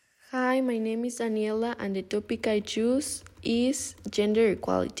Hi, my name is Daniela, and the topic I choose is gender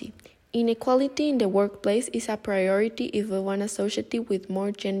equality. Inequality in the workplace is a priority if we want a society with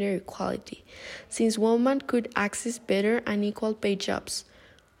more gender equality, since women could access better and equal paid jobs.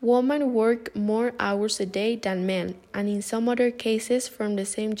 Women work more hours a day than men, and in some other cases, from the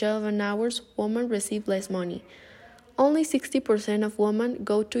same job and hours, women receive less money. Only 60% of women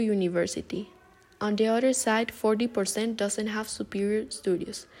go to university. On the other side, 40% doesn't have superior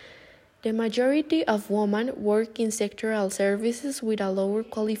studies. The majority of women work in sectoral services with a lower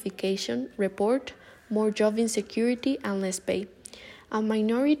qualification, report more job insecurity and less pay. A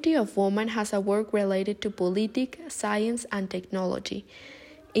minority of women has a work related to politics, science, and technology.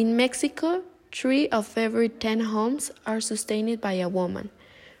 In Mexico, 3 of every 10 homes are sustained by a woman.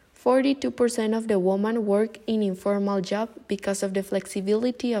 42% of the women work in informal jobs because of the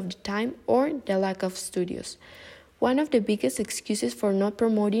flexibility of the time or the lack of studies. One of the biggest excuses for not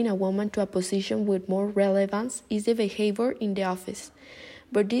promoting a woman to a position with more relevance is the behavior in the office.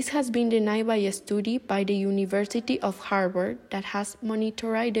 But this has been denied by a study by the University of Harvard that has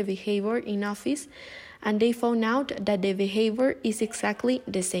monitored the behavior in office, and they found out that the behavior is exactly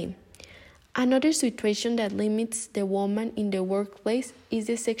the same. Another situation that limits the woman in the workplace is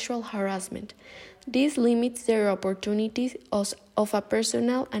the sexual harassment. This limits their opportunities of a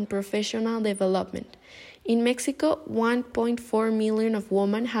personal and professional development. In Mexico, 1.4 million of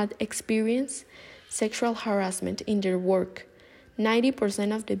women had experienced sexual harassment in their work.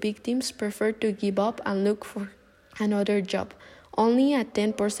 90% of the victims prefer to give up and look for another job. Only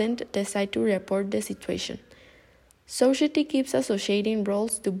 10% decide to report the situation. Society keeps associating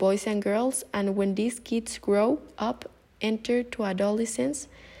roles to boys and girls, and when these kids grow up, enter to adolescence,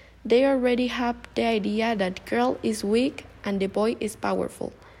 they already have the idea that girl is weak and the boy is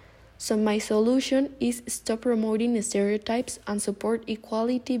powerful. So my solution is stop promoting stereotypes and support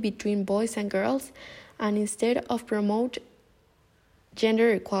equality between boys and girls, and instead of promote gender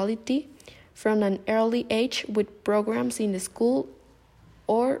equality from an early age with programs in the school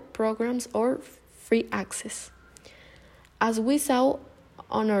or programs or free access. As we saw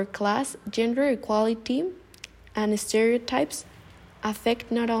on our class, gender equality and stereotypes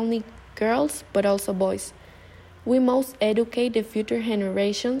affect not only girls but also boys. We must educate the future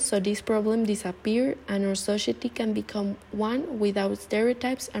generations so this problem disappears and our society can become one without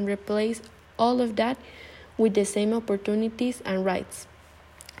stereotypes and replace all of that with the same opportunities and rights.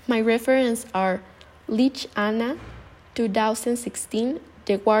 My references are Leach Anna, 2016,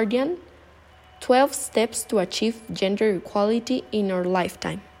 The Guardian, 12 Steps to Achieve Gender Equality in Our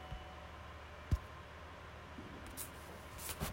Lifetime.